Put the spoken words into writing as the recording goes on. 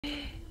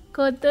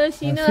今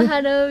年の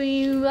ハロウ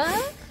ィンは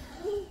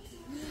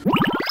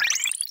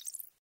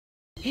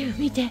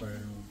見て、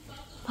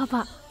パ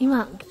パ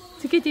今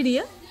つけてる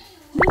よ。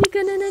何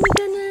かな何か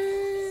な。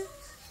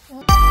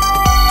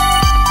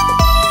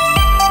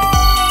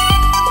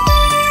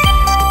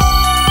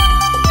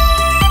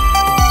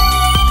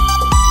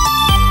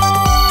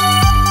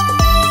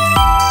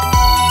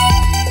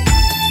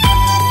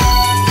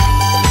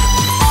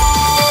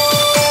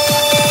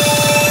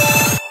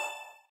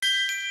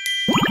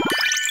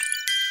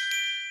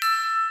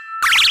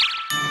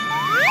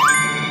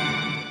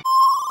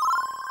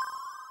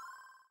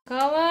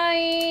かわ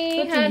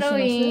いいハロウ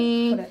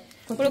ィン。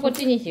これこっ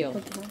ちにしよう。こ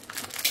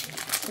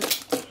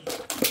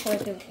うやっ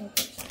て。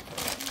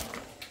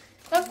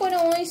あ、これ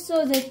美味し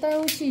そう。絶対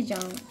美味しいじゃ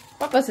ん。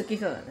パパ好き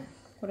そうだね。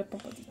これパ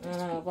パ好き。パ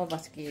パ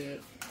好き。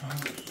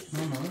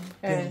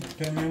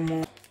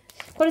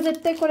これ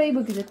絶対これイ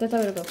ブキ絶対食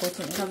べるからこっち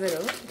に。食べる？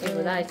イ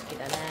ブ大好き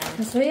だね。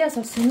それや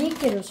さ、スニッ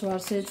ケルス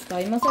忘れてた。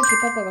今さっき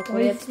パパがこ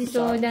れやってた。美味し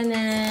そうだ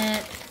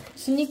ね。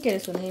スニッケル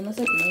スね、今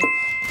さっき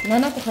ね、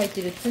7個入っ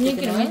てるってスニッ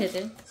ケル見せ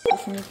て。ス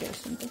ニッケル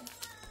ス見て。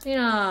いい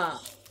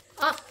な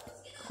ぁ。あ、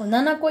これ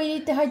7個入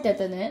りって入って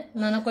たね。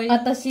7個入り。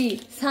私、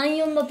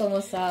3、4だと思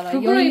ってたら、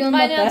袋いっ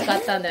ぱいの4、4だやつ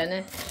買ったんだよ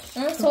ね。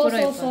そう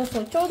そうそう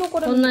そう。ちょうどこ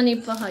れ。こんなにい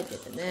っぱい入って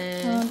て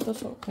ね。ほんと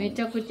そう。め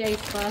ちゃくちゃいっ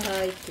ぱい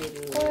入って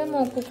る。これ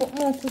もうここ、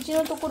もう口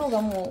のところが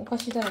もうお菓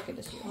子だらけ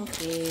ですよ。オッ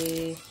ケ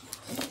ー。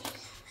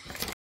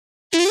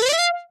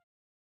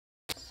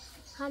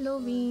ハロ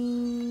ウ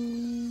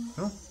ィン。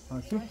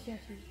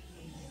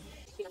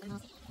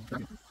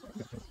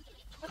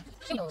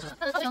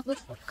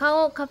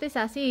顔カペ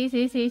サシー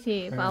シーシーシ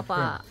ーパ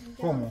パ。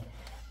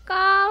か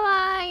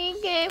わい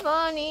いケ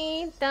ボ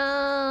ニー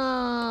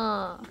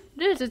タ。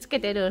ルースつけ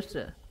てルー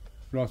ス。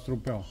Lo has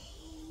tropeado. あー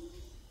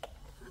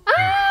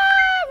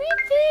見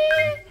て。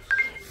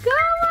か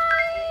わ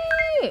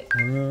い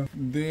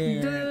い。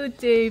De...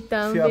 Dulce Si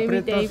también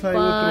me te aprietas hay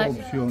otra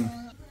opción.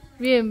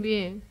 Bien,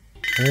 bien.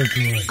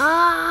 Oye,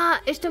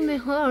 Ah, esto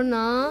mejor,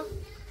 ¿no?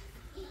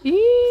 ¡Y!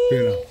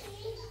 mira.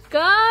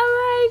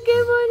 ¡Kawaii, qué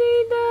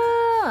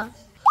bonita!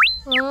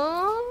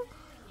 ¿Oh?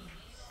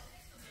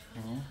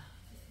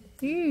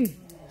 Sí.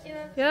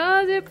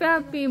 Ya de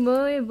papi,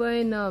 muy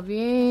bueno.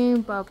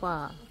 Bien,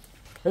 papá.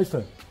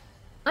 Este.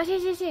 Ah, sí,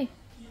 sí, sí.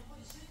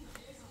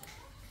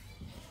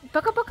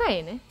 Paca, paca,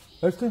 ¿eh?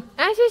 Este.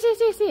 Ah, sí, sí,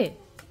 sí, sí.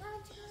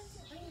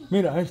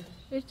 Mira, este.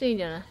 Esteいいん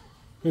じゃない?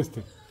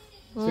 Este.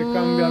 Se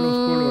cambian los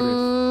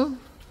colores.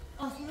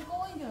 あ、それ可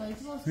愛いんじゃない？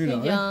一番好き。 Mira, い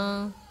いじゃ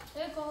ん。可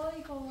愛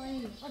い可愛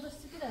い。私好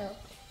きだよ。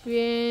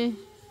bien。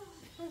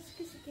好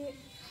き好き。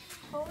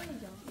可愛い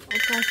じゃん。お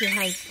菓子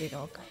入ってる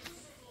お菓子。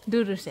ド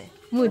ゥルセ。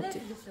ムッ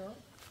チ。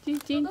チン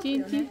チンチ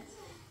ンチン。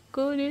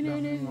これ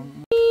れれ。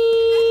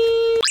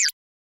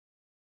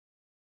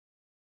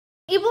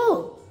イブ、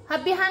ハ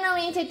ッピーハロウ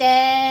ィンしてて。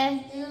ハッ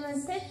ピーハロウィ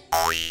ン。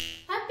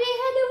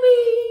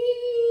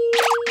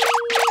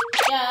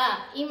じゃ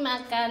あ、今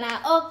か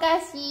らお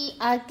菓子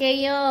開け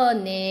よう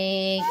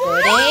ね。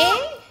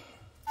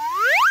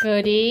こ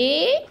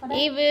れ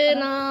イブ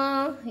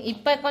の、いっ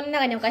ぱいこの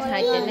中にお菓子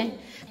入ってるね。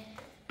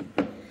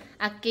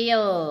開け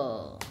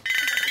よう。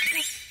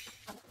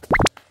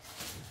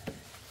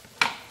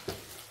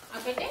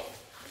開けて。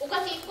お菓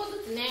子1個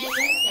ずつね。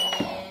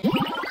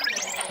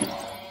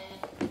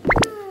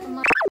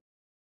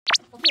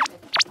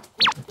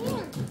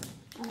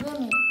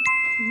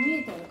見え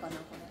てるかな、こ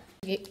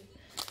れ。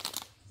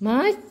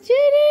マッシュルーム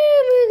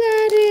が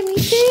ある。見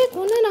て、こ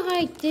んなの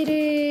入って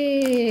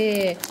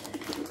る。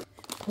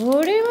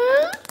これは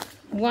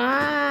わ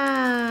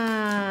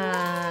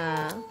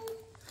ー。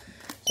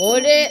こ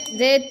れ、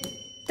絶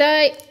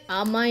対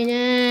甘い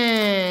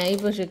ね。イ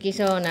ブ好き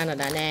そうなの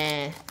だ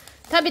ね。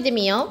食べて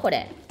みよう、こ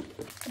れ。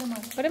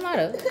これもあ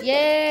る？イ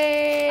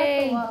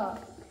エーイ。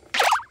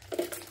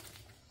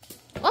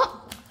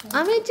あ、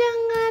アメちゃ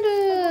んがあ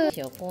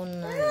る。こん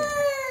なの。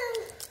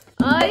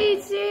お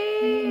いし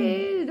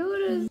い。ど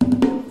れ？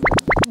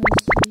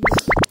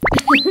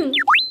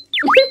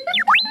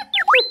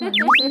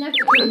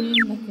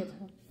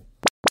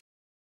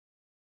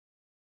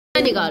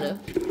何がある？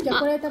じゃあ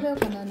これ食べよう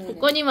かな。こ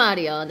こにもあ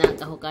るよ。なん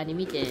か他に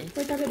見て。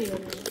これ食べるよ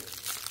ね。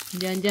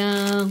じゃんじ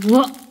ゃん。ふ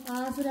わ。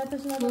ああ、それ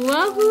私は。ふ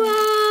わふわ。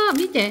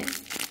見て。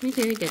見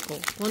て見て。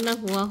こんな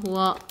ふわふ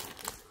わ。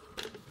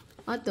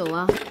あと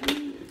は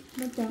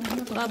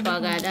パパ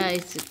が大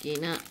好き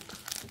な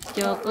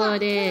チョコ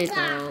レート。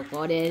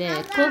これ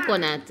ね、ココ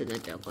ナッツの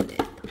チョコレー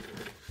ト。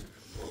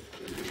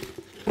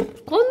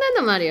こんな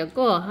のもあるよ。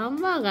こうハン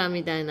バーガー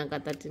みたいな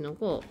形の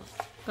こ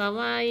うか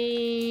わ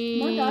い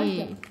い。まだある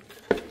じゃん。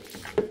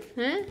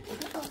え？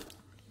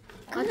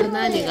あと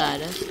何があ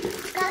る？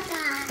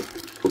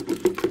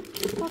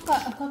カ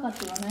カっ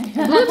て言わな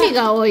い。グミ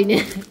が多い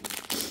ね。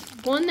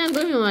こんな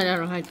グミまで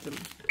入ってる。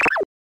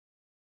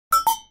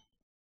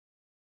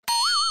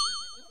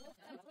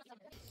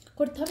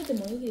これ食べて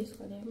もいいです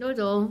かね。どう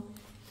ぞ。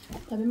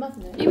食べます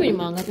ね。イブに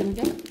もあげてみ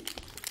て。わ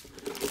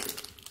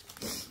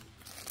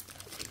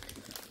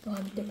あ、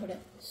見てこれ。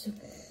すっ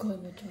ごい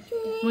もちもち。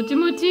もち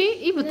も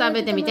ち？イブ食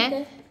べてみ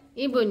て。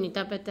イブに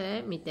食べ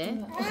てみて。はい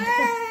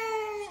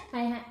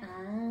はい。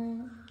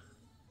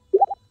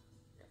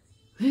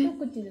一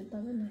口で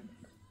食べない。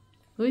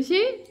おいしい？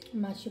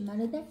マシュマ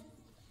ロで。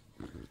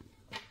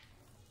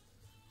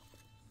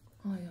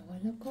柔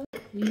らか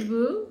い。イ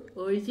ブ、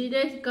おいしい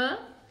ですか？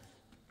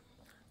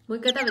もう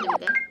一回食べてみ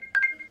て。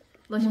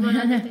マシュマロ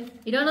開けて。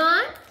いら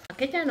ない？開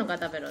けちゃうのか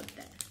食べろっ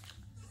て。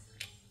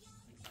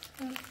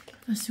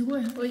すご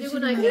い。おいしく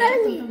ないけど。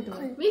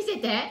見せ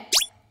て。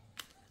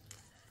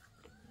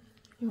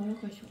柔らか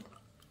いでしょ。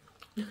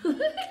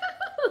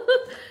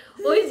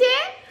おいしい？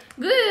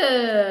グー。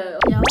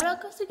柔ら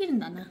かすぎるん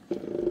だな。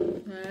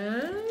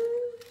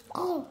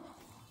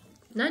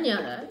何あ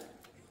れ？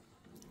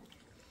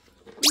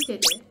見せ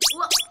て。う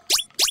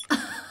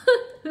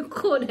わ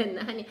これ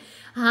何？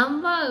ハ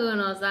ンバーグ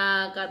の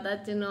さ、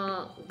形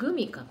のグ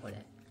ミかこ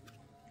れ。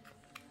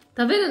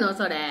食べるの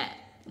それ。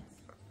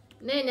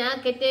ねえねえ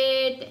開け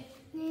てーって。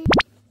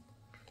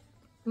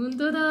ほん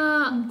と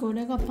だ。こ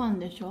れがパン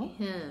でしょ。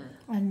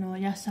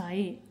野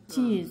菜、チ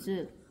ー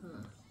ズ、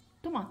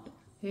トマト。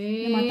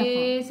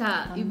へえ、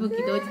さあ、いぶき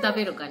どうやって食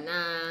べるか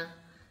な。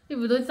い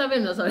ぶどうやって食べ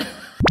るのそれ。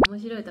面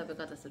白い食べ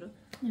方する？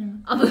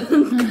あ、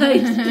分解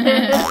し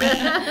て。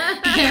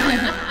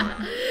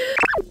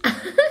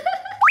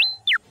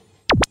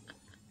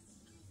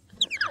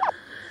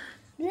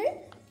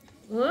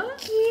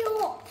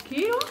黄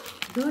色？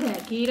どれ？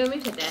黄色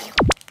見せて。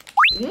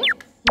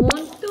本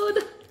当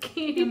だ。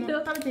黄色。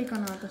食べていいか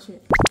な私。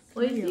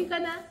おいしいか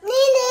な。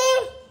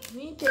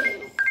見て。そ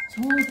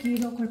う黄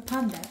色、これ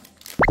パンだよ。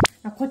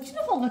こっち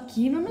の方が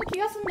黄色な気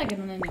がするんだけ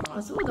どね。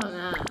あ、そうだね。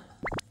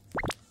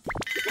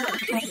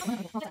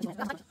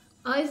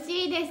おい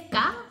しいです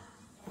か？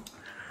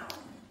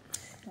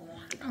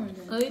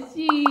おい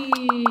しい。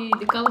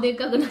で顔でっ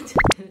かくなっちゃっ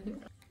て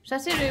る。さ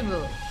せるイブ。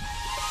1、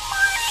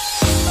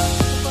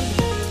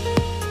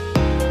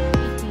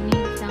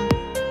2、3。